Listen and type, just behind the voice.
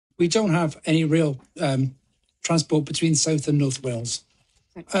we don't have any real transport between South and North Wales.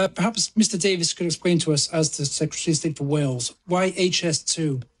 Perhaps Mr Davies could explain to us, as the Secretary of State for Wales, why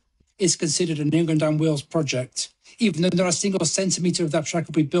HS2 is considered an England and Wales project, even though not a single centimetre of that track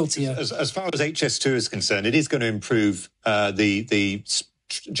will be built here. As far as HS2 is concerned, it is going to improve the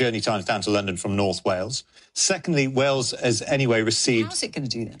journey times down to London from North Wales. Secondly, Wales has anyway received... How's it going to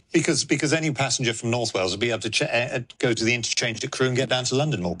do that? Because any passenger from North Wales will be able to go to the interchange at Crewe and get down to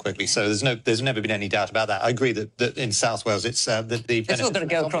London more quickly. So there's never been any doubt about that. I agree that in South Wales it's It's all going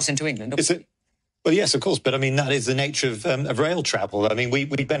to go across into England. Well, yes, of course, but I mean that is the nature of rail travel. I mean, we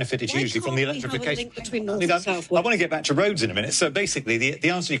benefited hugely from the electrification. I want to get back to roads in a minute. So basically, the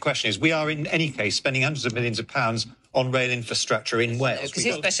answer to your question is we are in any case spending hundreds of millions of pounds on rail infrastructure in Wales. Because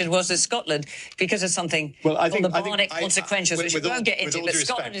his question was that Scotland, because of something on the Barnett consequentials, which we won't get into, but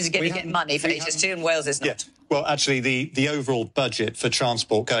Scotland is going to get money for HS2 and Wales is not. Yeah. Well, actually, the overall budget for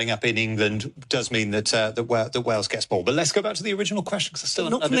transport going up in England does mean that Wales gets more. But let's go back to the original question, because I still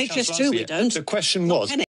not from HS2, we don't. The question was...